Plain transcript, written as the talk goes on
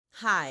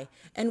Hi,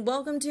 and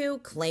welcome to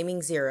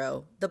Claiming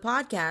Zero, the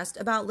podcast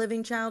about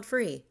living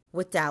child-free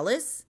with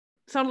Dallas.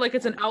 Sounded like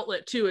it's an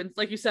outlet too, and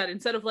like you said,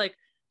 instead of like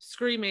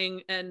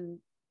screaming and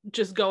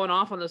just going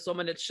off on this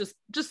woman, it's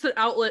just an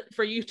outlet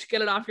for you to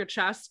get it off your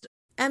chest.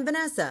 And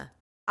Vanessa.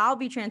 I'll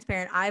be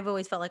transparent. I've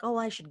always felt like, oh,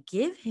 I should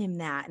give him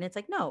that. And it's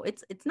like, no,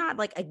 it's not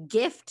like a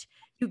gift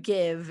you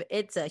give.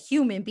 It's a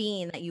human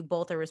being that you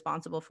both are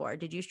responsible for.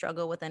 Did you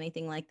struggle with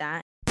anything like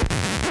that?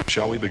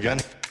 Shall we begin?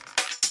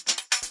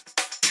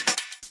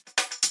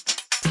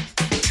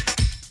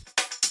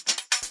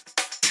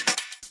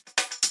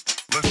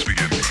 Let's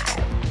begin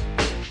now.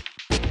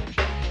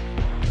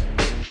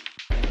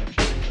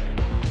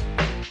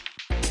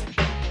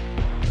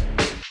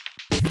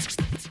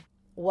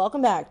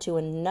 Welcome back to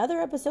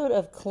another episode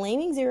of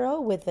Claiming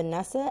Zero with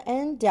Vanessa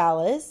and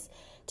Dallas.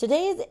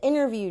 Today is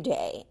interview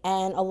day,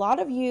 and a lot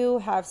of you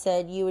have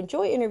said you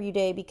enjoy interview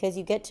day because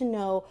you get to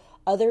know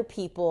other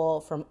people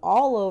from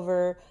all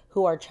over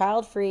who are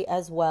child-free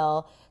as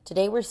well.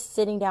 Today we're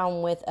sitting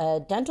down with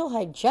a dental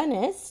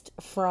hygienist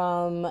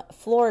from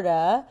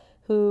Florida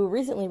who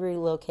recently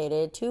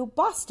relocated to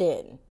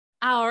Boston.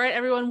 All right,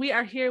 everyone, we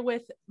are here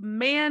with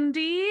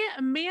Mandi.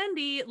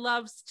 Mandi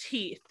loves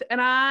teeth,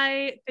 and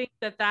I think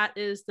that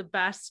is the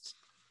best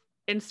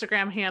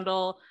Instagram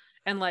handle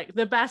and like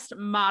the best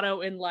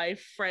motto in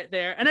life right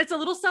there. And it's a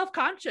little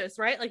self-conscious,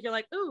 right? Like you're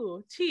like,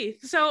 ooh, teeth.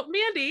 So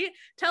Mandi,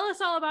 tell us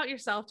all about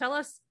yourself. Tell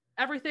us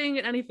everything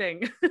and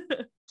anything.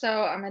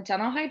 So I'm a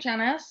dental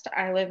hygienist.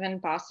 I live in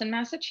Boston,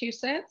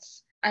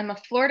 Massachusetts. I'm a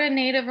Florida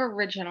native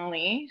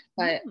originally,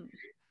 but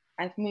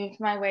I've moved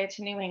my way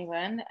to New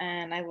England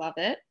and I love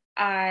it.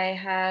 I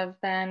have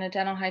been a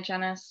dental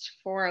hygienist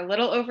for a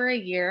little over a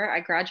year. I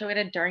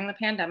graduated during the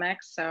pandemic,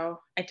 so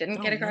I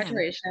didn't get a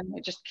graduation.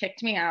 It just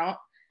kicked me out.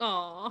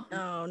 Oh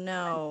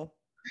no.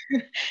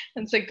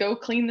 And said, go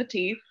clean the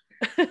teeth.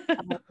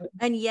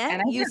 And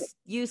yet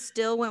you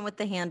still went with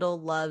the handle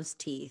loves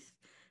teeth.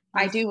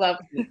 I do love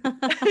teeth.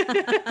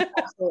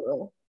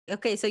 Absolutely.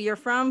 Okay, so you're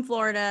from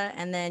Florida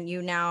and then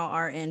you now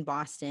are in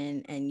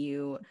Boston and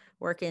you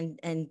work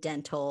in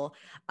dental.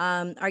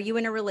 Are you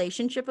in a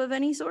relationship of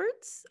any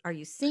sorts? Are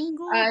you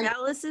single?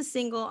 Dallas is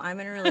single. I'm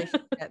in a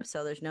relationship,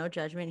 so there's no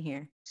judgment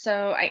here.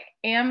 So I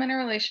am in a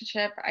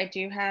relationship. I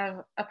do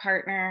have a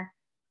partner,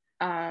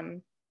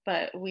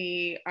 but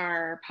we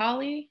are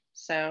poly,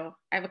 so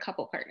I have a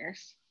couple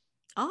partners.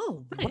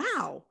 Oh, nice.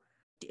 Wow.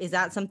 Is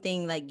that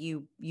something like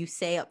you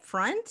say up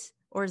front,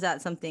 or is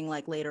that something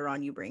like later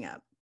on you bring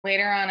up?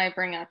 Later on, I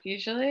bring up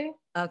usually.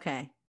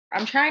 Okay.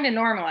 I'm trying to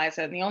normalize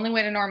it. And the only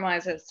way to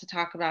normalize it is to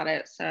talk about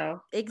it. So.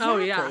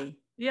 Exactly. Oh,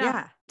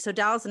 yeah. So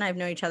Dallas and I have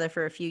known each other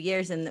for a few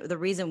years. And the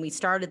reason we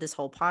started this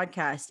whole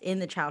podcast in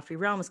the child-free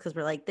realm is because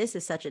we're like, this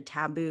is such a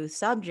taboo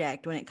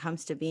subject when it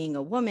comes to being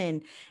a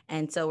woman.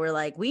 And so we're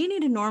like, we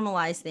need to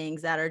normalize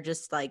things that are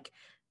just like,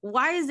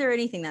 why is there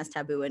anything that's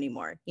taboo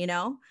anymore? You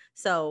know?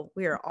 So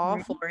we are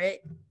all for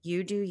it.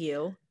 You do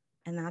you.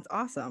 And that's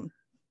awesome.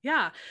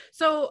 Yeah.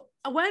 So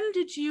when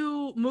did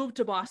you move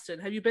to Boston?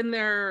 Have you been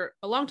there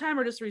a long time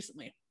or just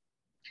recently?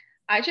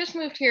 I just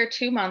moved here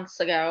 2 months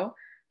ago.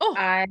 Oh.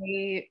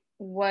 I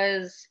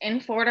was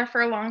in Florida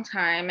for a long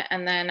time,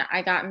 and then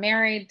I got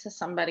married to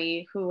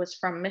somebody who was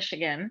from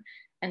Michigan.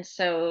 And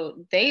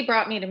so they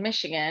brought me to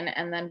Michigan.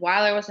 And then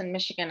while I was in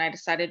Michigan, I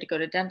decided to go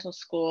to dental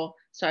school.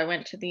 So I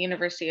went to the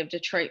University of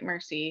Detroit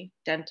Mercy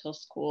Dental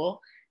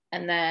School.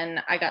 And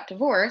then I got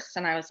divorced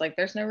and I was like,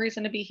 there's no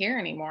reason to be here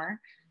anymore.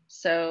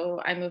 So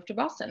I moved to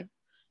Boston.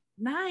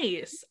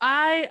 Nice.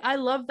 I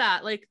love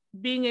that. Like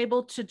being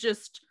able to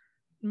just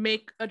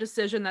make a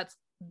decision that's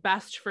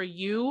best for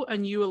you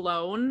and you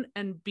alone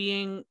and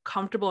being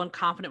comfortable and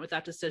confident with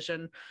that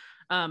decision.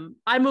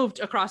 I moved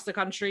across the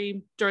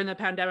country during the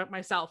pandemic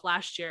myself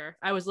last year.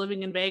 I was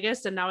living in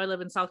Vegas and now I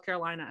live in South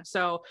Carolina.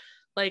 So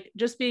like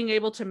just being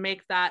able to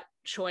make that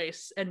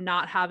choice and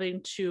not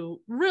having to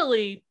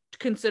really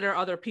consider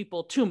other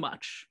people too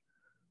much.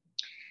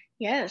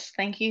 Yes.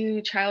 Thank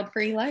you,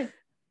 Childfree Life.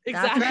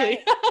 Exactly.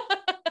 Right.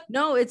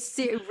 No, it's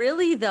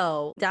really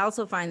though. Dallas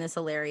will find this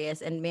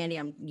hilarious. And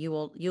Mandi, you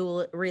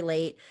will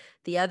relate.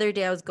 The other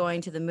day I was going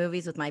to the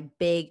movies with my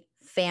big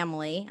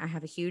family. I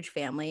have a huge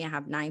family. I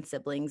have 9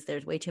 siblings.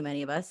 There's way too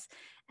many of us.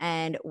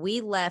 And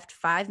we left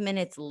 5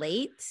 minutes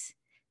late.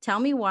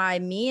 Tell me why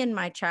me and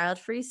my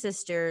child-free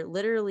sister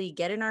literally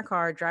get in our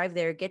car, drive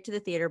there, get to the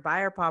theater, buy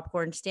our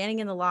popcorn, standing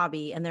in the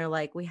lobby. And they're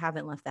like, we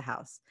haven't left the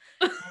house.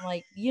 I'm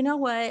like, you know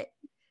what?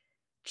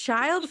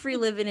 Child-free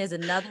living is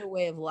another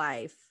way of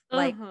life.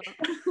 Like,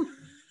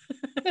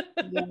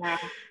 yeah.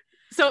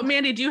 So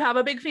Mandi, do you have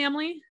a big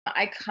family?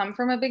 I come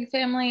from a big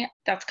family.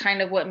 That's kind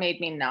of what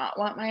made me not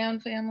want my own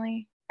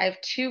family. I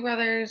have 2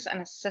 brothers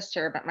and a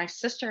sister, but my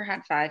sister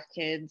had 5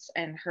 kids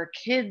and her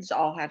kids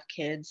all have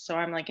kids. So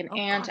I'm like an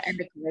aunt and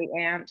a great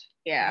aunt.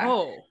 Yeah.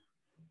 Oh.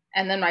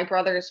 And then my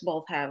brothers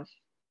both have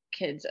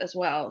kids as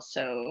well.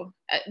 So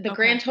the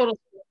grand total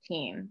is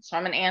 15. So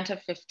I'm an aunt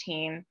of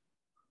 15.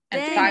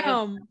 And Damn. 5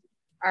 of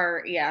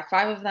are, yeah,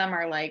 5 of them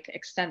are like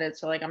extended.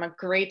 So like I'm a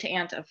great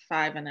aunt of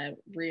 5 and a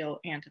real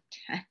aunt of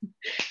 10.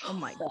 Oh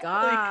my So, Holy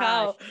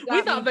cow. gosh. You We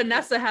got thought me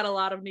Vanessa had a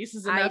lot of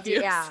nieces and I nephews.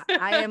 did, yeah.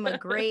 I am a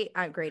great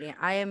aunt.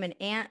 I am an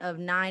aunt of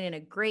 9 and a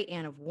great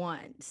aunt of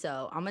 1.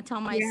 So I'm gonna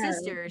tell my yeah.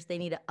 sisters they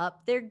need to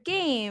up their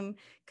game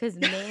because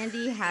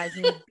Mandy has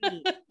me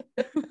beat.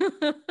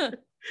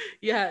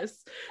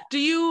 Yes. Do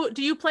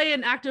you play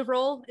an active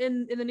role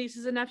in the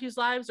nieces and nephews'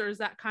 lives, or is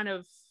that kind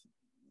of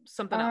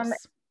something else?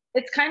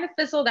 It's kind of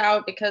fizzled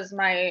out because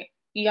my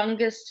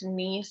youngest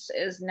niece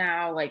is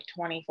now like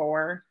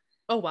 24.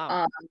 Oh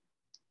wow. Um,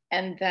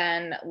 and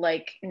then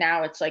like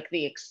now it's like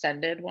the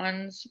extended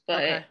ones,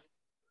 but Okay.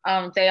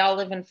 they all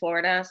live in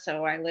Florida,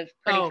 so I live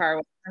pretty far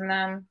away from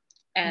them.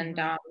 And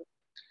Mhm.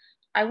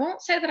 I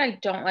won't say that I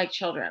don't like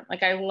children.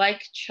 Like I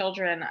like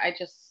children. I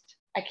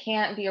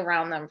can't be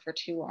around them for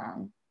too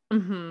long.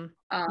 Mhm.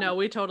 No,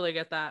 we totally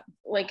get that.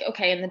 Like,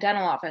 okay, in the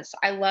dental office,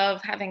 I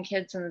love having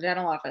kids in the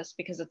dental office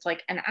because it's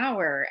like an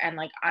hour and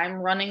like I'm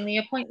running the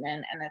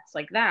appointment and it's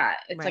like that.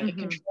 It's Right. like a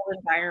controlled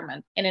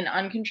environment. In an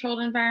uncontrolled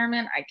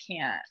environment, I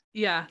can't.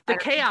 Yeah, the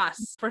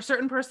chaos for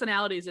certain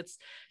personalities, it's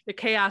the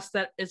chaos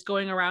that is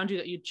going around you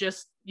that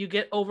you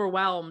get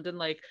overwhelmed and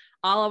like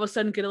all of a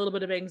sudden get a little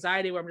bit of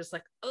anxiety where I'm just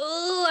like,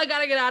 oh, I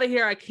gotta get out of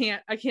here. I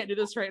can't do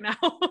this right now.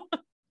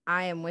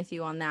 I am with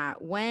you on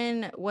that.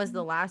 When was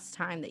the last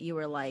time that you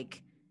were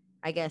like,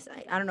 I guess,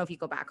 I don't know if you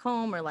go back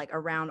home or like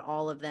around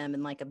all of them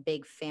in like a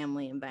big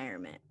family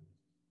environment?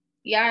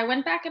 Yeah, I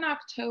went back in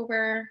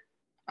October.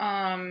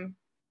 That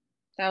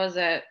was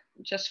it,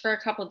 just for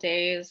a couple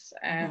days.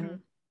 And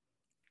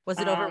Was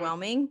it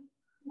overwhelming?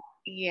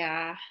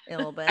 yeah, A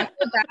little I bit.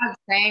 feel bad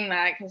saying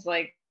that because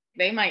like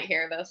they might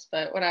hear this,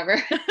 but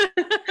whatever.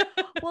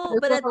 Well,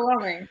 It's but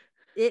overwhelming.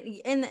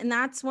 and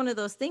that's one of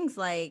those things.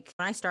 Like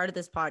when I started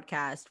this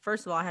podcast,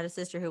 first of all, I had a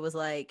sister who was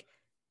like,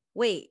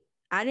 wait,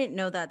 I didn't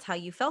know that's how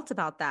you felt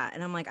about that.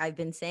 And I'm like, I've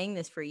been saying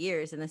this for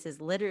years, and this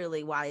is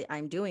literally why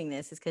I'm doing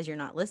this, is because you're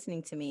not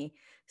listening to me.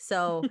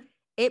 So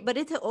but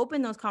it's to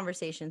open those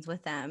conversations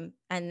with them.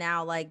 And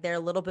now like they're a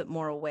little bit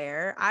more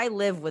aware. I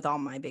live with all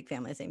my big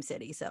family in the same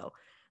city. So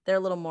they're a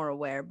little more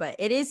aware, but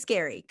it is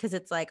scary because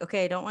it's like,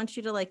 okay, I don't want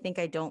you to like think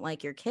I don't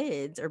like your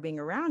kids or being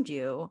around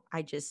you.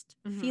 I just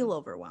feel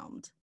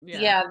overwhelmed.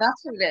 Yeah,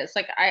 that's what it is.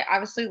 Like I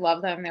obviously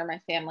love them, they're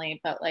my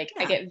family, but like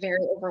I Yeah. get very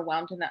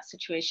overwhelmed in that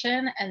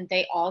situation and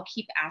they all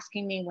keep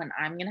asking me when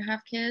I'm gonna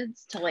have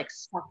kids to like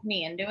suck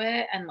me into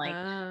it. And like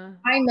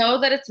I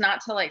know that it's not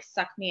to like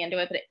suck me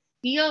into it, but it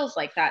feels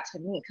like that to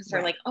me because they're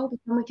Right. like, oh, but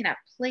then we can have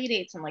play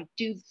dates and like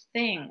do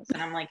things.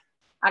 And I'm like,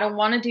 I don't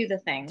want to do the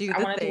things.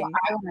 I want to do what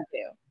I want to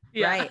do.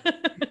 Yeah. Right.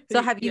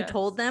 So have you Yes.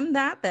 told them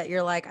that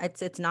you're like,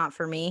 it's not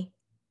for me?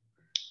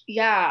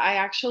 Yeah, I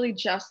actually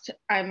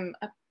I'm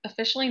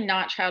officially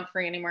not child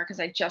free anymore because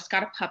I just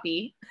got a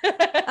puppy.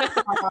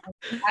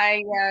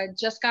 I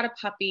just got a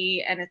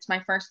puppy and it's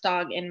my first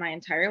dog in my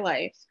entire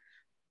life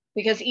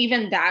because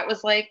even that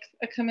was like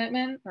a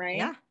commitment, right?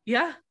 Yeah.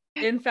 Yeah.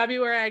 In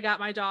February, I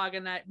got my dog,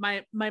 and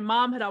my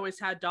mom had always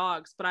had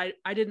dogs, but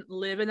I didn't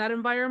live in that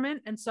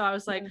environment. And so I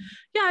was like,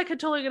 yeah, I could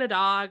totally get a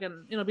dog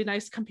and, be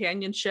nice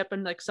companionship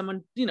and like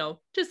someone,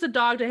 just a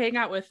dog to hang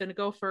out with and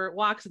go for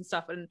walks and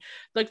stuff. And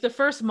like the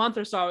first month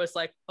or so, I was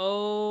like,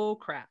 oh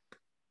crap,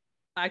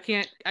 I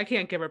can't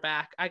give her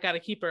back. I got to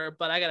keep her,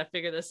 but I got to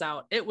figure this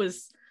out. It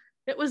was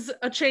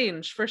a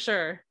change for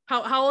sure.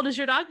 How old is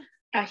your dog?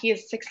 He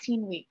is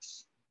 16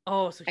 weeks.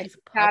 Oh, so he's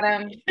I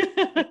got him.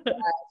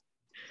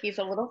 He's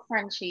a little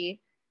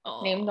Frenchie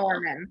named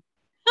Norman.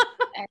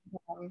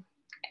 And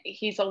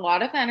he's a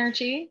lot of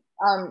energy.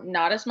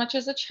 Not as much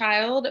as a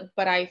child,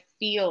 but I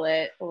feel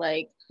it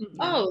like,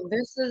 oh,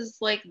 this is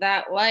like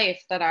that life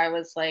that I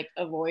was like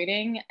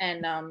avoiding.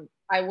 And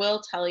I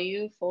will tell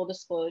you, full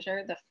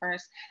disclosure,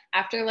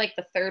 after like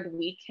the 3rd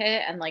week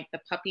hit and like the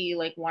puppy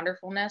like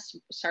wonderfulness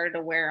started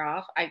to wear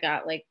off, I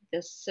got like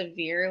this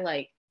severe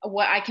like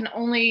what I can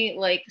only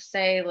like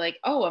say like,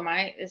 oh,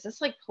 is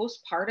this like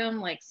postpartum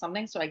like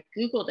something? So I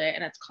Googled it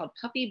and it's called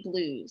puppy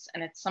blues.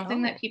 And it's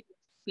something that people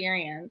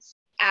experience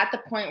at the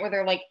point where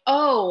they're like,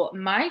 oh,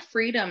 my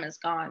freedom is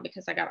gone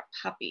because I got a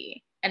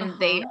puppy. And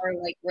they are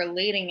like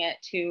relating it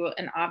to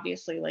an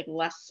obviously like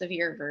less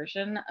severe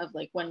version of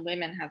like when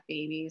women have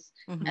babies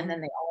and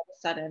then they all of a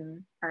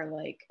sudden are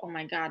like, oh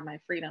my God, my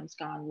freedom's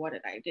gone. What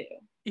did I do?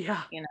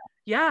 Yeah.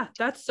 Yeah,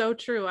 that's so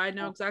true. I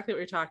know exactly what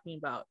you're talking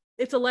about.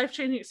 It's a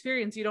life-changing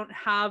experience. You don't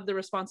have the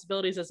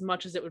responsibilities as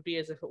much as it would be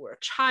as if it were a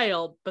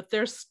child, but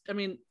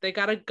they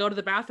got to go to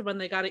the bathroom and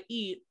they got to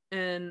eat.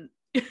 And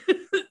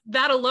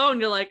that alone,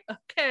 you're like,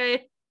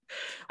 okay,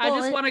 I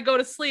just want to go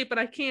to sleep, but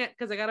I can't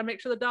because I got to make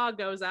sure the dog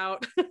goes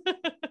out.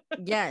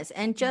 Yes.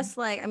 And just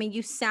like,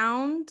 you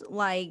sound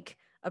like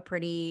a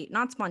pretty,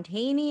 not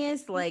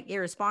spontaneous, like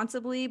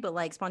irresponsibly, but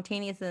like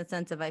spontaneous in the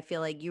sense of, I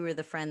feel like you were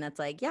the friend that's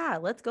like, yeah,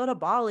 let's go to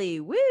Bali.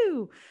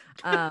 Woo.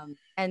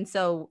 And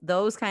so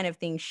those kind of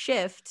things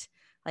shift.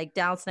 Like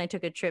Dallas and I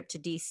took a trip to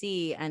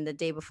DC, and the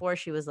day before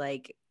she was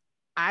like,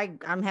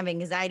 I'm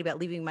having anxiety about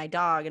leaving my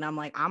dog. And I'm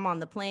like, I'm on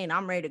the plane.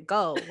 I'm ready to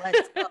go.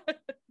 Let's go.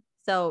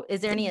 So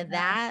is there any of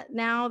that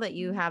now that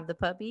you have the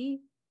puppy?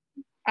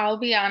 I'll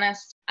be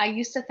honest. I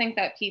used to think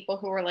that people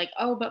who were like,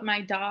 "Oh, but my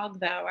dog,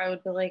 though," I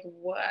would be like,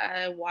 "What?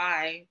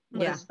 Why?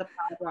 What Yeah. is the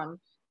problem?"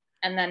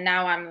 And then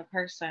now I'm the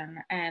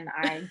person and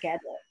I get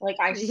it. Like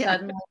I Yeah.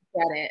 suddenly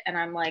get it. And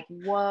I'm like,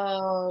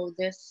 whoa,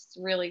 this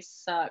really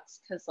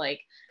sucks. Cause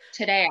like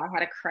today I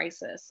had a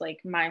crisis. Like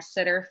my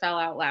sitter fell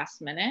out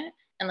last minute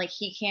and like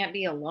he can't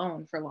be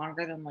alone for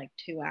longer than like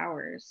 2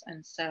 hours.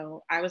 And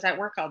so I was at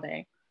work all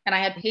day and I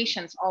had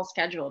patients all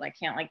scheduled. I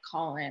can't like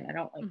call in. I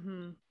don't like,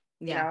 you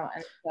Yeah. know,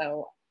 and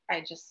so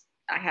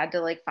I had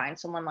to like find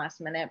someone last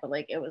minute, but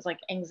like it was like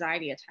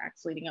anxiety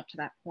attacks leading up to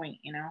that point,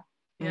 you know?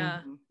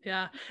 Yeah. Mhm.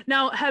 Yeah.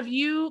 Now, have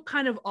you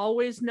kind of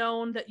always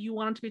known that you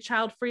wanted to be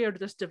child free, or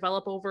did this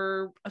develop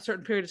over a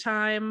certain period of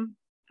time?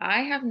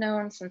 I have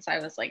known since I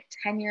was like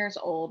 10 years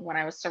old when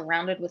I was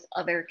surrounded with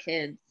other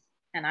kids.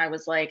 And I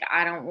was like,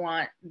 I don't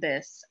want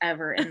this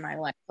ever in my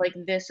life. Like,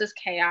 this is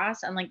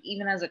chaos. And like,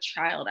 even as a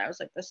child, I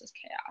was like, this is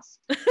chaos.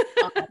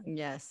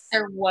 Yes.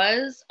 There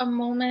was a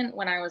moment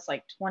when I was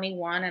like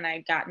 21 and I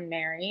had gotten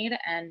married.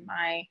 And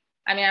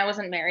I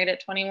wasn't married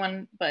at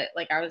 21, but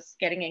like I was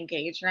getting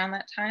engaged around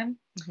that time.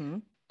 Mm-hmm.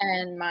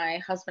 And my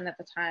husband at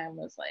the time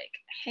was like,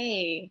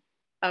 hey,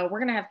 we're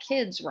going to have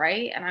kids,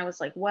 right? And I was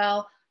like,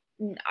 well,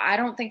 I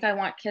don't think I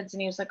want kids.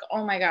 And he was like,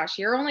 oh my gosh,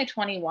 you're only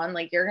 21.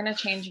 Like, you're going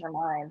to change your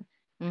mind.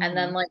 Mm-hmm. And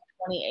then like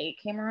 28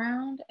 came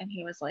around and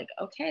he was like,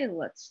 okay,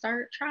 let's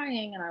start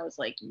trying. And I was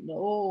like,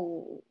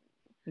 no.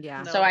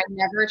 Yeah. So I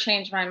never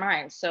changed my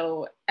mind.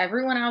 So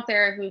everyone out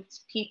there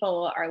whose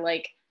people are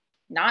like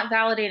not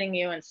validating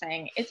you and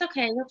saying, it's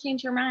okay, you'll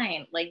change your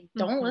mind. Like,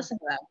 don't listen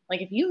to them.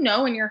 Like, if you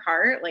know in your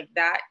heart, like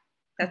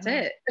that's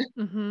it.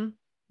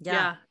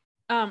 Yeah.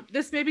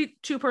 This may be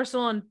too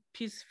personal and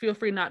please feel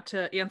free not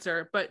to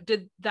answer, but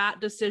did that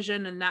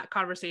decision and that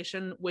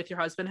conversation with your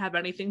husband have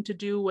anything to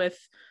do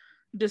with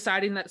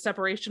deciding that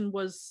separation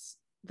was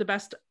the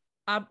best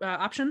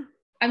option?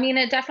 I mean,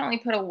 it definitely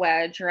put a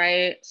wedge,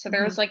 right? So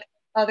there was like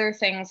other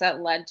things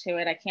that led to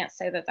it. I can't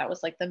say that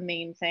was like the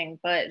main thing,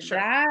 but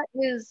that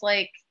is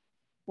like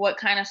what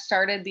kind of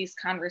started these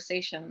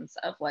conversations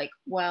of like,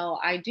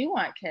 well, I do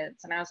want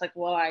kids. And I was like,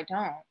 well, I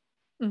don't.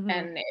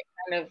 And it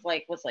kind of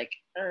like was like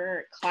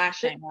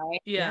clashing, right?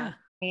 Yeah.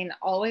 I mean,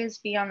 always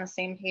be on the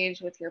same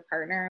page with your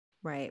partner.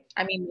 Right.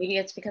 I mean, maybe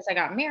it's because I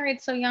got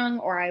married so young,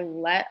 or I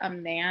let a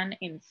man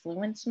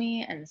influence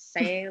me and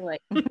say, like,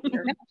 you're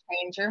going to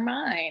change your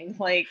mind.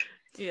 Like,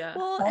 yeah.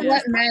 Well, don't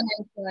let men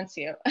influence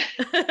you.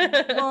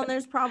 Well, and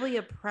there's probably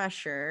a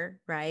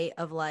pressure, right?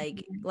 Of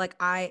like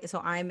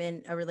I'm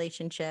in a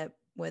relationship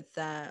with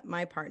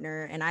my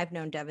partner, and I've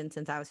known Devin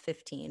since I was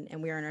 15,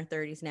 and we're in our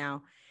 30s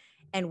now.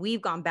 And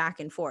we've gone back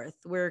and forth.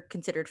 We're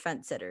considered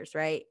fence sitters,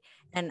 right?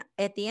 And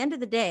at the end of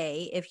the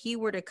day, if he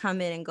were to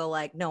come in and go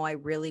like, no, I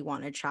really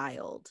want a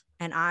child,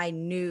 and I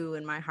knew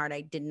in my heart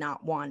I did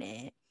not want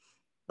it,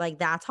 like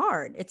that's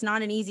hard. It's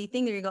not an easy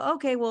thing that you go,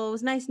 okay, well, it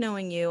was nice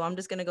knowing you. I'm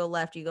just going to go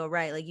left. You go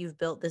right. Like you've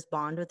built this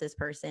bond with this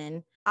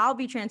person. I'll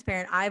be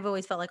transparent. I've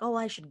always felt like, oh,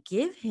 I should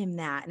give him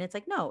that. And it's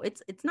like, no,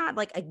 it's not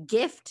like a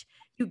gift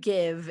you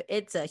give.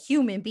 It's a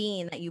human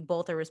being that you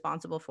both are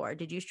responsible for.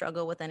 Did you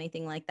struggle with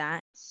anything like that?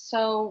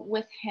 So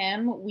with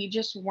him, we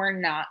just were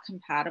not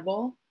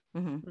compatible.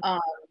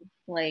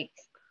 Like,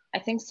 I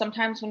think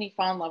sometimes when you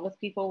fall in love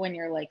with people when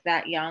you're like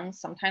that young,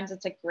 sometimes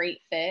it's a great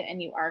fit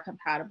and you are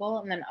compatible.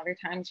 And then other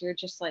times you're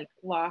just like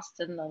lost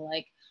in the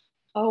like,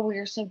 oh,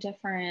 we're so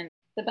different.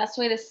 The best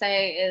way to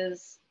say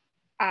is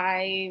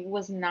I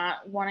was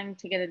not wanting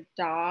to get a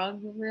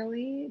dog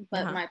really,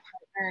 but my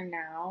partner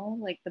now,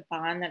 like the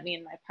bond that me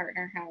and my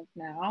partner have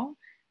now,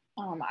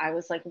 I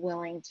was like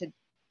willing to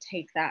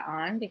take that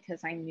on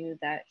because I knew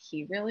that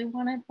he really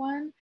wanted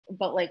one.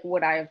 But like,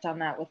 would I have done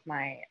that with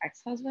my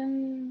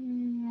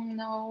ex-husband?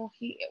 No,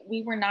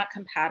 we were not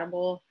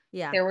compatible.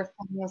 Yeah. There were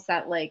things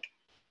that like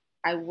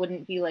I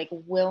wouldn't be like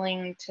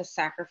willing to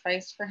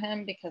sacrifice for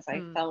him because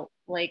I felt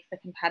like the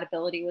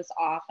compatibility was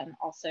off, and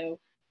also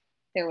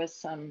there was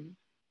some,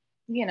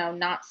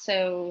 not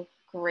so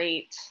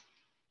great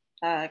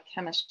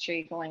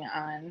chemistry going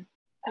on.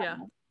 Yeah,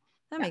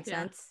 that makes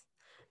sense.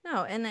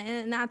 No,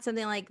 and that's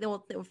something like,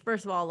 well,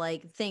 first of all,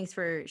 like thanks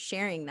for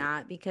sharing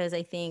that, because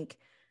I think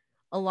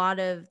a lot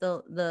of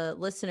the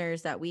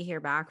listeners that we hear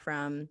back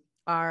from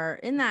are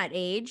in that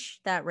age,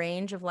 that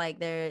range of like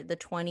the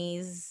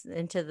 20s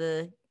into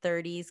the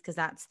 30s, because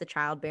that's the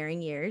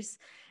childbearing years.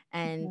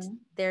 And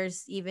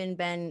there's even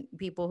been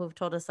people who've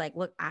told us like,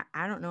 look,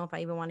 I don't know if I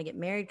even want to get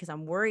married because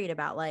I'm worried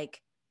about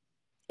like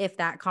if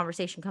that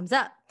conversation comes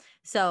up.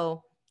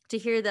 So to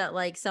hear that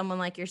like someone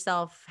like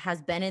yourself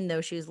has been in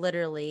those shoes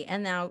literally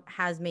and now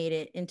has made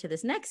it into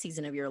this next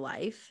season of your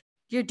life,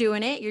 you're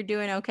doing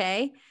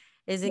okay,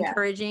 is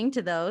encouraging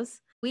to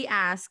those. We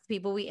ask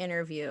people we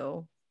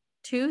interview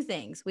two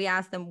things. We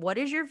ask them, what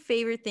is your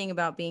favorite thing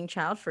about being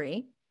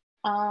child-free?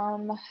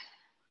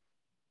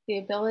 The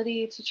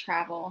ability to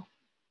travel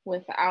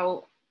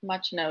without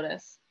much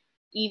notice,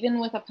 even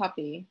with a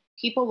puppy.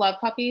 People love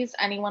puppies.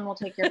 Anyone will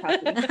take your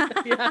puppy.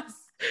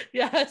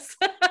 Yes.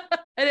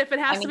 And if it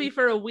has I to mean, be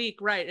for a week,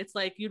 right? It's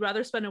like you'd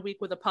rather spend a week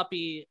with a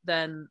puppy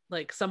than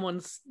like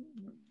someone's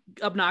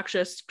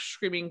obnoxious,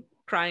 screaming,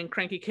 crying,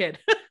 cranky kid.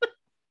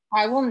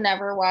 I will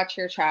never watch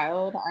your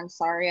child. I'm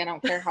sorry. I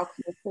don't care how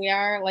close we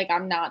are. Like,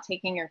 I'm not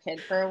taking your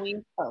kid for a week.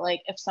 But like,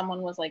 if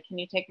someone was like, "Can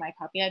you take my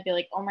puppy?" I'd be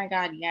like, "Oh my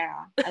God, yeah.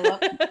 I love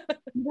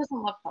Who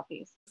doesn't love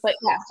puppies?" But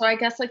yeah, so I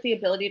guess like the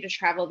ability to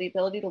travel, the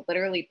ability to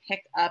literally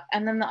pick up.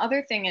 And then the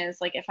other thing is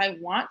like if I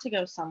want to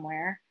go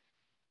somewhere,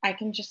 I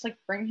can just like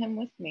bring him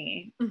with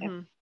me.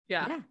 Mhm.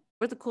 Yeah. Yeah.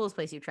 Where's the coolest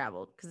place you've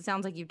traveled? Because it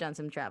sounds like you've done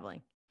some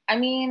traveling. I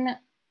mean,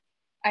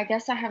 I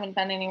guess I haven't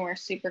been anywhere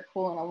super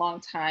cool in a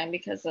long time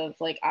because of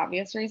like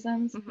obvious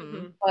reasons.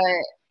 Mhm.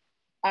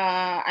 But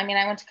I mean,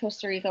 I went to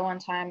Costa Rica one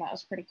time. That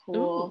was pretty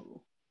cool.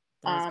 Ooh.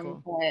 That is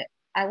cool. But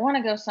I want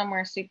to go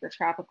somewhere super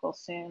tropical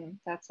soon.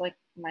 That's like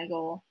my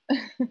goal.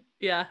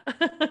 Yeah.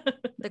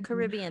 The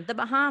Caribbean, the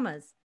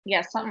Bahamas,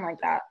 Yeah, something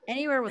like that.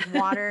 anywhere with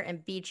water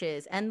and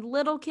beaches and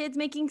little kids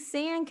making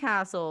sand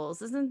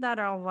castles. Isn't that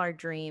all of our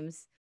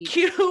dreams?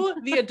 Cue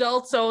the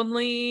adults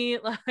only,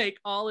 like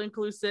all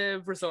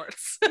inclusive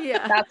resorts.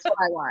 Yeah. That's what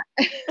I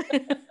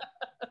want.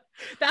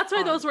 That's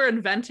why those were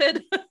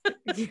invented.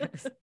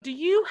 Yes. Do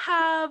you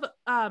have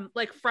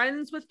like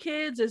friends with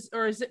kids,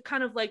 or is it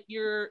kind of like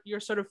your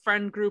sort of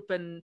friend group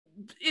and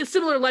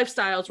similar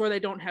lifestyles where they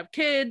don't have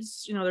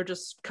kids, they're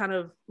just kind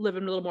of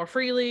living a little more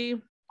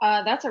freely?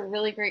 That's a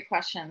really great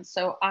question.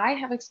 So I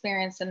have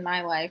experienced in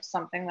my life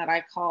something that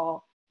I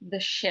call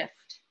the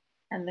shift.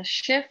 And the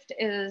shift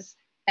is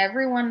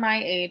everyone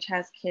my age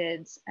has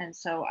kids. And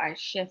so I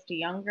shift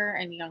younger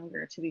and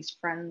younger to these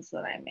friends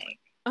that I make,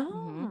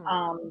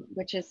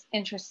 which is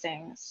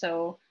interesting.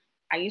 So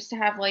I used to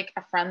have like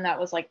a friend that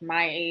was like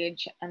my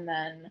age, and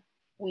then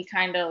we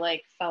kind of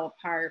like fell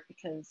apart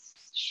because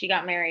she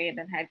got married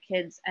and had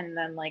kids, and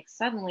then like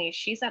suddenly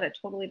she's at a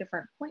totally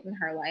different point in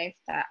her life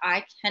that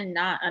I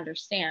cannot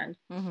understand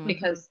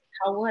because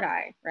how would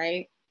I,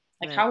 right?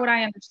 Like Right. how would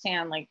I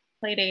understand like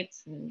play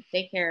dates and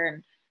daycare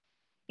and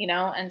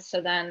and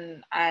so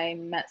then I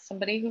met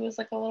somebody who was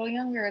like a little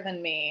younger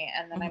than me,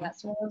 and then I met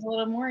someone who was a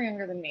little more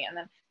younger than me,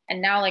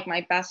 and now like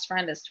my best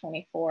friend is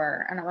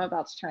 24 and I'm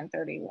about to turn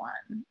 31,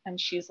 and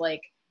she's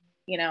like,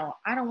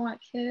 I don't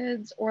want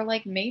kids, or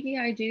like maybe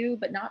I do,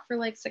 but not for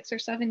like 6 or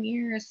 7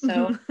 years.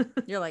 So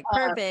You're like,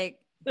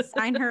 perfect.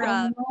 Sign her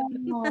I up.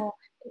 know.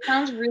 It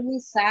sounds really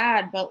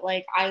sad, but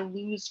like I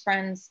lose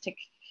friends to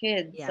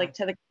kids, Yeah. like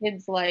to the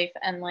kids' life,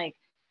 and like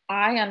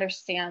I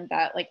understand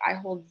that like I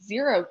hold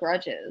zero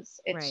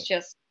grudges. It's Right.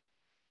 just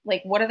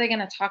like, what are they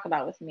going to talk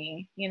about with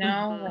me? Like,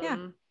 Yeah.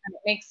 and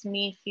it makes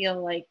me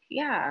feel like,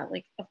 yeah,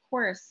 like, of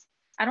course,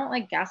 I don't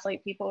like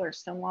gaslight people or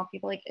stonewall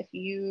people. Like, if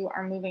you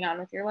are moving on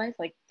with your life,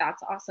 like,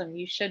 that's awesome.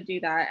 You should do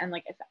that. And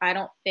like, if I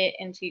don't fit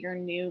into your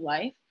new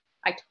life,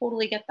 I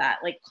totally get that.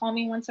 Like, call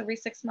me once every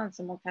 6 months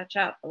and we'll catch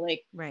up. But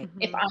like, Right.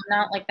 if I'm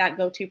not like that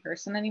go-to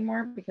person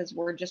anymore because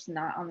we're just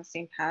not on the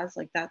same paths,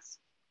 like, that's,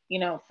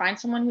 find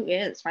someone who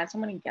is, find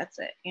someone who gets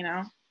it,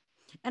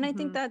 And I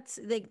think that's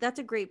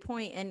a great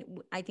point,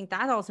 and I think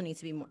that also needs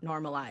to be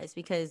normalized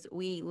because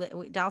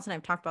Dallas and I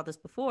have talked about this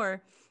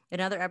before in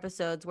other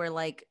episodes where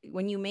like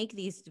when you make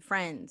these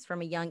friends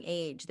from a young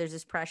age, there's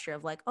this pressure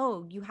of like,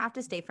 oh, you have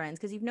to stay friends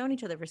because you've known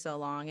each other for so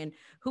long, and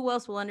who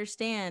else will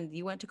understand?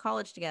 You went to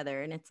college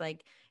together, and it's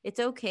like it's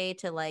okay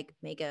to like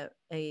make a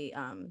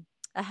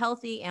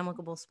healthy,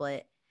 amicable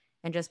split,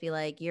 and just be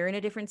like, you're in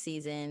a different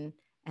season,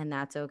 and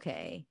that's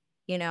okay,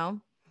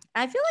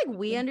 I feel like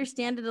we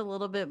understand it a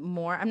little bit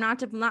more. I'm not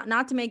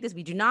to make this.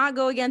 We do not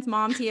go against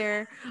moms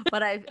here,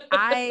 but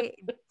I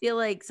feel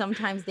like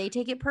sometimes they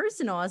take it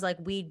personal as like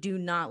we do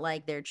not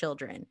like their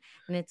children,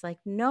 and it's like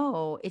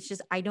no, it's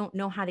just I don't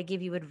know how to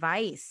give you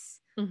advice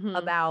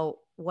about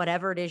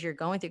whatever it is you're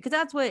going through, because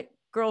that's what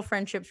girl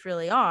friendships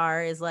really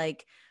are. Is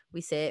like we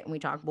sit and we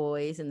talk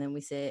boys, and then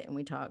we sit and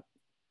we talk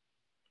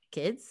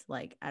kids.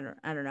 Like I don't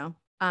know.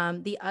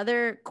 The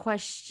other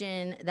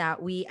question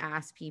that we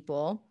ask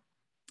people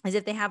is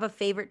if they have a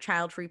favorite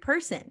child-free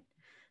person.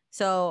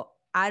 So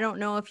I don't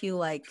know if you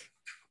like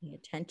pay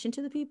attention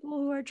to the people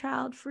who are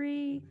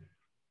child-free.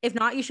 If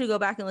not, you should go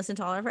back and listen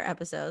to all of our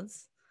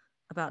episodes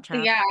about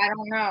child. Yeah, I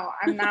don't know.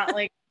 I'm not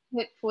like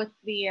with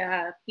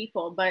the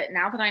people, but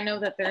now that I know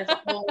that there's a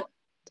whole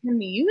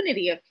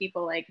community of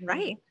people like me,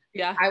 Right.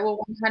 Yeah. I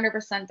will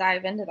 100%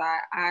 dive into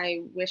that.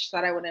 I wish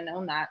that I would have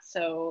known that.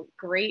 So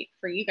great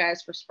for you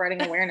guys for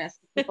spreading awareness.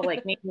 People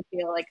like me who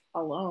feel like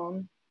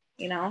alone,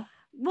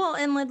 Well,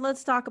 and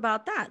let's talk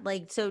about that.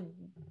 Like, so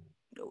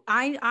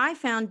I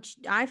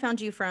found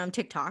you from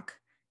TikTok.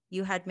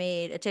 You had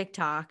made a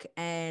TikTok,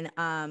 and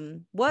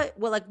what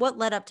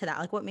led up to that?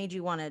 Like, what made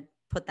you want to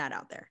put that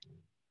out there?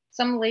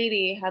 Some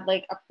lady had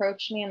like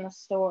approached me in the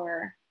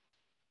store,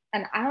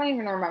 and I don't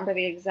even remember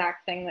the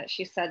exact thing that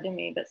she said to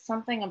me, but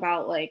something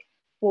about like,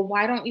 well,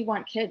 why don't you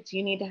want kids?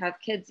 You need to have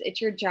kids. It's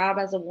your job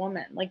as a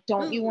woman. Like,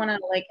 don't you want to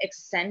like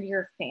extend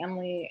your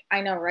family? I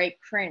know, right?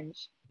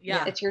 Cringe.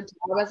 Yeah. It's your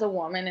job as a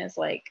woman is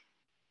like,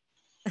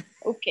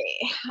 okay.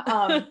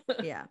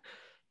 Yeah.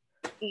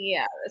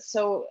 Yeah.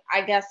 So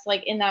I guess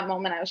like in that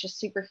moment, I was just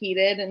super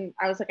heated and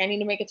I was like, I need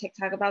to make a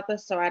TikTok about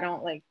this so I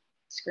don't like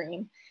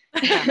scream.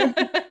 Yeah.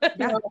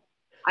 You know,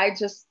 I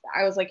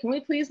was like, can we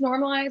please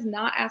normalize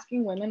not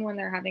asking women when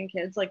they're having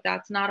kids? Like,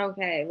 that's not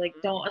okay. Like,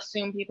 don't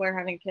assume people are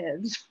having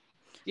kids.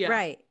 Yeah.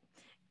 Right.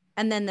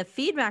 And then the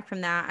feedback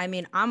from that, I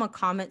mean, I'm a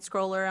comment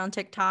scroller on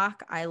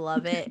TikTok. I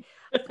love it.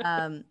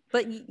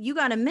 But you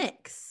got a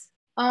mix.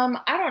 I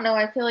don't know.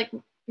 I feel like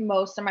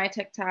most of my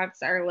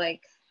TikToks are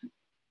like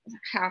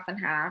half and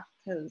half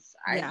because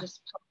I Yeah.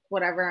 just post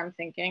whatever I'm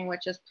thinking,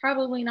 which is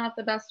probably not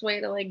the best way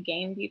to like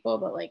gain people,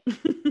 but like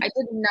I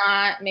did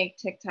not make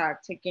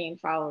TikTok to gain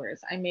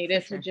followers. I made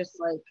it sure. to just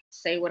like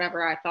say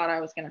whatever I thought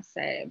I was gonna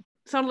say.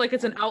 Sounded like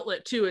it's an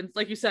outlet too. And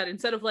like you said,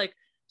 instead of like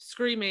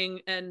screaming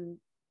and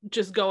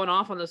just going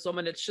off on this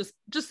woman, it's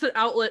just an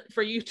outlet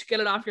for you to get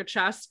it off your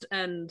chest.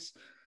 And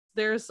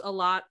there's a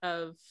lot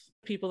of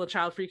people in the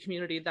child free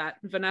community that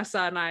Vanessa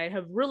and I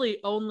have really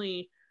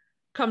only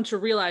come to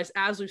realize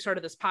as we've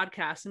started this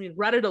podcast. I mean,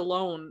 Reddit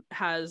alone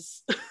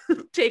has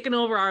taken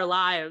over our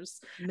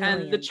lives.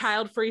 Millions. And the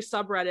child free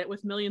subreddit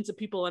with millions of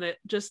people in it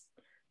just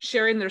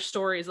sharing their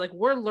stories. Like,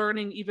 we're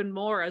learning even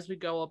more as we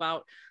go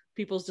about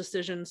people's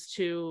decisions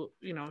to,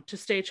 you know, to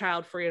stay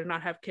child free and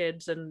not have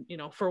kids, and, you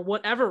know, for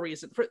whatever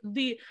reason, for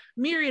the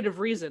myriad of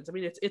reasons. I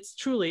mean, it's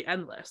truly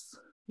endless.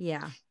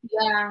 Yeah.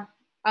 Yeah.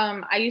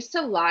 I used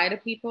to lie to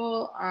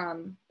people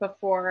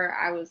before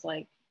I was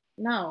like,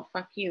 no,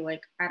 fuck you.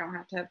 Like, I don't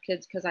have to have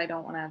kids because I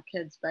don't want to have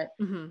kids. But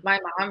my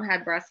mom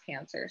had breast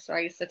cancer. So I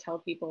used to tell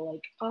people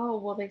like, oh,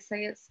 well, they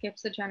say it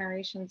skips a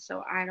generation.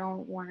 So I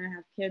don't want to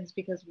have kids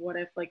because what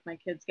if like my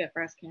kids get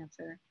breast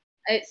cancer?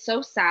 It's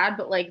so sad,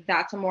 but like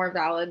that's a more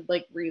valid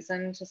like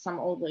reason to some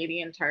old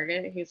lady in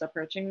Target who's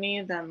approaching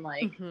me than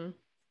like,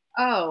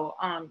 oh,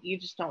 you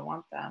just don't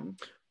want them.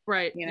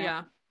 Right. You know?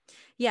 Yeah.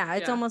 Yeah.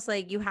 It's Yeah. almost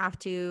like you have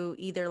to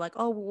either like,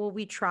 oh, well,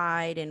 we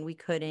tried and we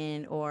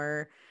couldn't,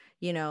 or,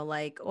 you know,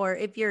 like, or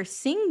if you're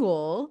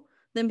single,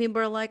 then people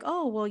are like,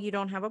 oh, well, you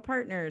don't have a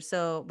partner.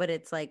 So, but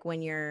it's like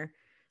when you're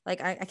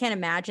like, I can't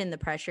imagine the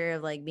pressure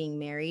of like being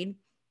married,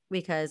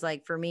 because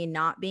like for me,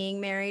 not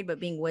being married, but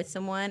being with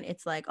someone,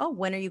 it's like, oh,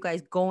 when are you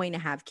guys going to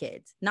have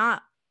kids?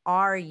 Not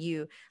are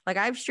you, like,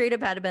 I've straight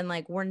up had to been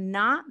like, we're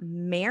not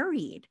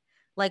married.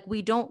 Like,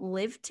 we don't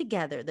live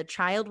together. The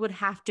child would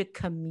have to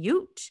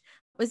commute.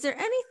 Was there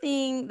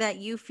anything that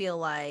you feel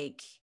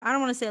like, I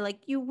don't want to say like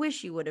you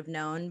wish you would have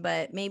known,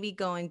 but maybe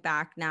going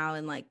back now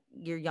in like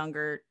your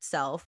younger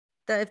self,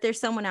 that if there's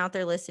someone out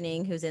there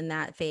listening who's in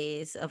that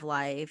phase of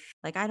life,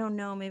 like, I don't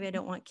know, maybe I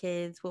don't want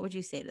kids, what would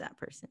you say to that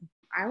person?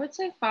 I would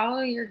say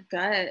follow your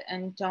gut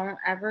and don't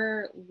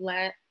ever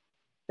let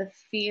the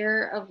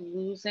fear of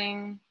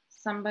losing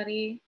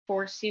somebody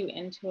force you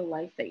into a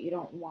life that you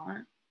don't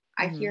want.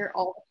 I hear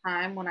all the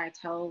time when I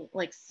tell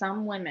like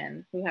some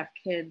women who have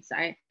kids,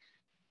 I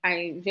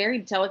very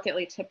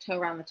delicately tiptoe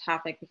around the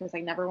topic because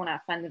I never want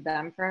to offend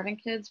them for having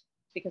kids,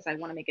 because I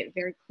want to make it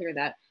very clear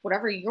that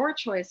whatever your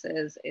choice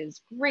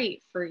is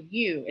great for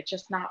you. It's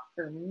just not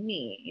for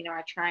me. You know,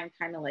 I try and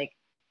kind of like,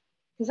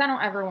 because I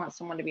don't ever want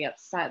someone to be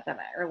upset that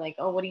or like,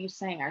 oh, what are you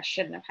saying? I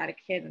shouldn't have had a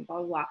kid and blah,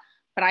 blah, blah.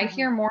 But I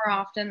hear more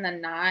often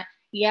than not,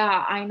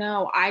 yeah, I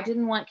know. I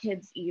didn't want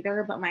kids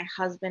either, but my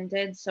husband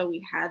did. So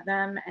we had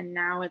them. And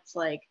now it's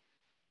like,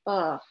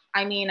 ugh.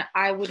 I mean,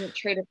 I wouldn't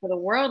trade it for the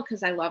world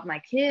because I love my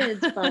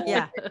kids, but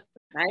Yeah.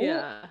 right?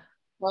 Yeah.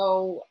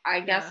 So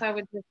I guess I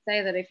would just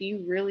say that if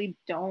you really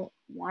don't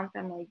want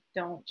them, like,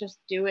 don't just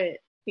do it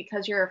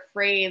because you're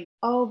afraid,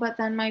 oh, but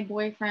then my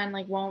boyfriend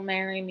like won't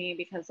marry me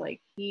because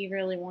like he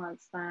really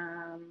wants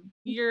them.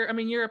 You're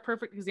a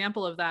perfect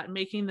example of that,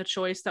 making the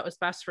choice that was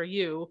best for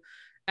you,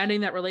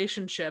 ending that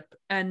relationship.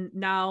 And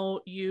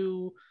now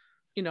you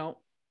know,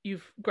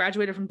 you've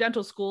graduated from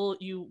dental school,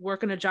 you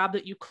work in a job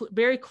that you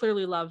very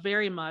clearly love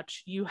very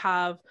much. You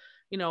have,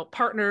 you know,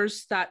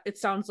 partners that it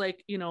sounds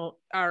like, you know,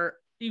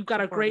 you've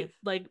got supportive. A great,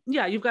 like,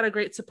 yeah, you've got a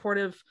great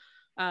supportive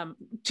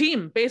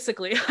team,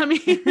 basically. I mean,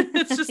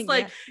 it's just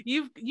like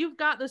you've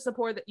got the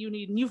support that you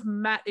need, and you've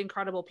met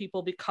incredible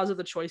people because of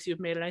the choice you've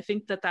made. And I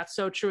think that that's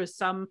so true. As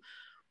some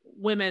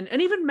women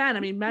and even men, I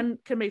mean, men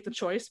can make the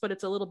choice, but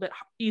it's a little bit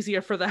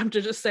easier for them to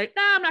just say,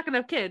 nah, I'm not gonna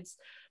have kids.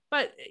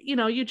 But, you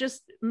know, you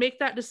just make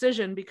that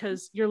decision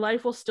because your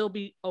life will still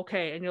be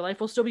okay and your life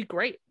will still be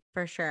great.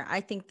 For sure. I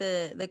think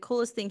the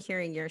coolest thing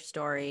hearing your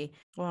story,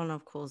 well, I don't know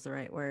if cool is the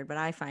right word, but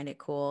I find it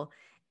cool,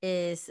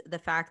 is the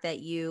fact that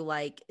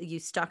you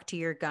stuck to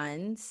your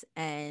guns,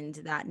 and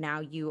that now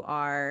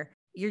you're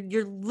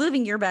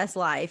living your best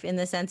life in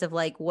the sense of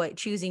like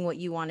choosing what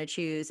you want to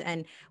choose.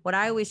 And what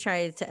I always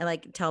try to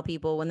like tell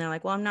people when they're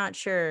like, well, I'm not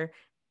sure.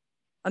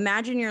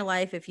 Imagine your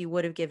life if you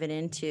would have given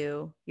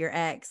into your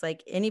ex,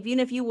 like, and even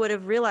if you would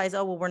have realized,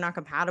 oh, well, we're not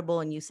compatible,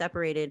 and you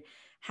separated,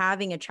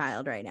 having a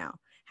child right now,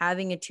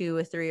 having a 2,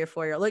 a 3, or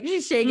 4-year-old, like,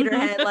 she's shaking her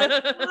head like,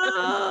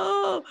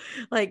 oh,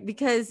 like,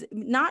 because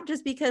not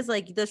just because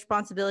like the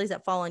responsibilities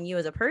that fall on you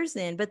as a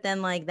person, but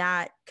then like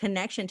that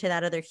connection to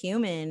that other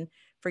human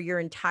for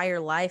your entire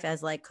life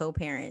as like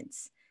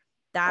co-parents.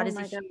 That Oh is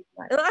my a God.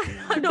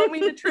 I don't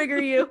mean to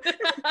trigger you.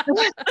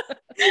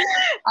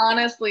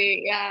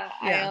 Honestly, yeah.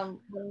 Yeah.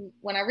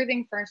 When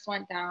everything first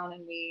went down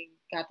and we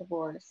got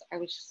divorced, I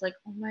was just like,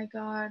 oh my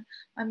God,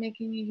 I'm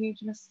making a huge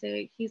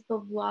mistake. He's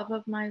the love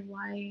of my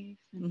life.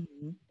 And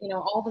Mhm.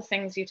 all the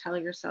things you tell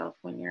yourself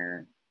when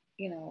you're,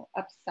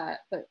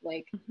 upset. But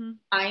like Mhm.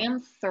 I am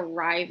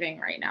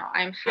thriving right now.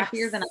 I'm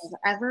happier than Yes.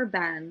 I've ever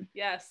been.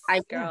 Yes, I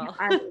girl.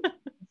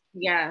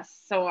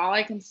 yes. So all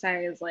I can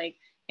say is like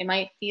it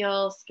might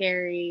feel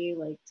scary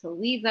like to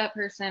leave that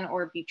person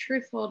or be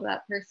truthful to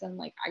that person.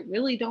 Like I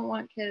really don't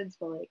want kids,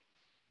 but like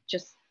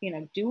just,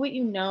 do what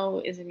you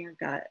know is in your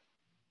gut,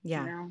 you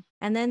Yeah. know?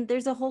 And then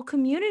there's a whole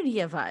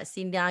community of us.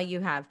 See, now you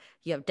have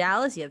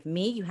Dallas, you have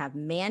me, you have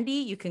Mandi.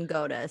 You can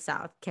go to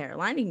South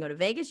Carolina, you can go to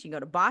Vegas, you can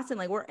go to Boston.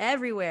 Like we're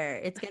everywhere.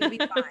 It's gonna be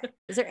fine.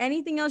 Is there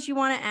anything else you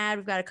want to add?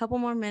 We've got a couple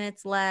more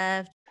minutes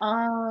left.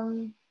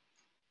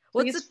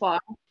 Please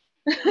floss.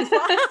 Please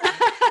floss?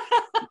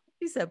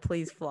 He said,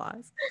 please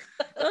floss.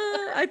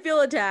 I feel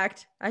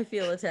attacked.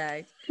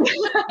 Okay,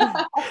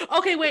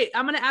 wait.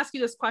 I'm going to ask you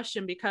this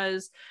question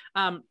because,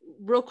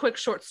 real quick,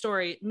 short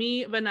story.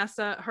 Me,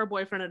 Vanessa, her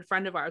boyfriend, and a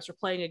friend of ours were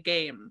playing a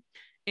game,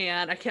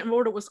 and I can't remember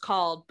what it was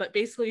called, but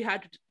basically you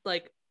had to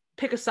like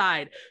pick a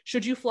side.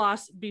 Should you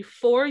floss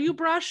before you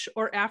brush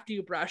or after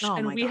you brush? Oh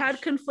and my we had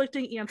gosh.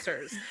 conflicting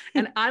answers.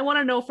 And I want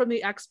to know from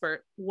the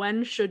expert,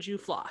 when should you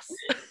floss?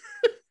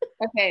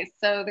 Okay,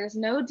 so there's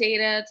no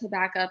data to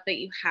back up that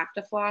you have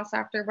to floss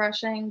after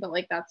brushing, but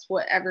like that's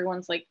what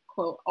everyone's like,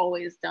 quote,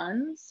 always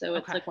done. So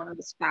it's Okay. like one of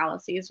those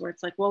fallacies where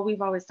it's like, well,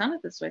 we've always done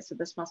it this way, so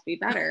this must be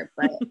better.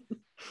 But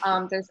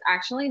there's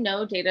actually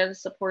no data to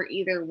support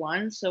either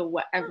one. So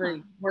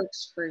whatever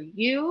works for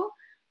you.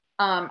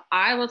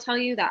 I will tell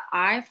you that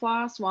I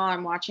floss while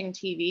I'm watching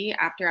TV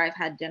after I've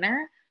had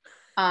dinner.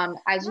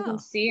 As you can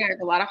see, I have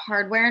a lot of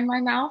hardware in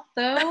my mouth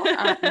though.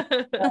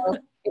 So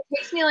it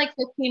takes me like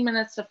 15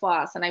 minutes to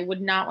floss, and I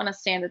would not want to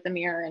stand at the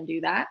mirror and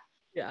do that.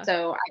 Yeah.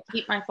 So I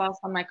keep my floss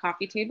on my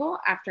coffee table.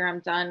 After I'm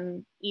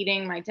done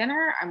eating my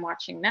dinner, I'm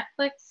watching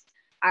Netflix.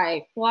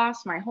 I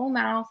floss my whole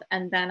mouth,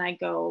 and then I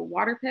go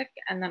water pick,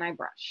 and then I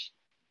brush.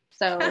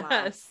 So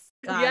Yes.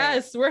 Got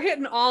Yes, we're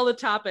hitting all the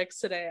topics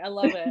today. I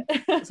love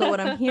it. So what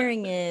I'm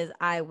hearing is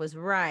I was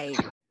right.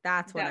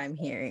 That's what Yes. I'm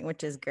hearing,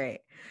 which is great.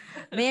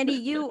 Mandi,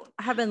 you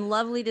have been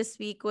lovely to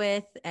speak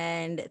with,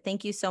 and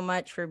thank you so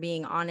much for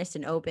being honest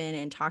and open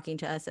and talking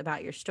to us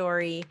about your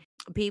story.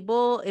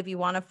 People, if you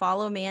want to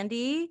follow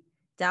Mandi,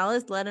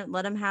 Dallas, let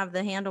him have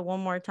the handle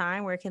one more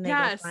time. Where can they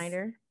go find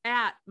her?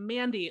 At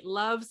Mandi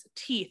Loves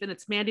Teeth, and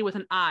it's Mandi with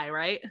an I,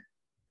 right?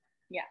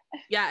 Yeah.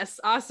 Yes,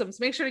 awesome. So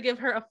make sure to give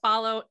her a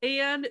follow,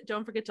 and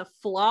don't forget to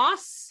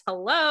floss.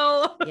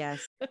 Hello.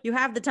 Yes, you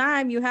have the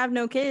time. You have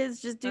no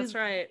kids. Just do. That's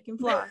right. You can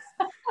floss.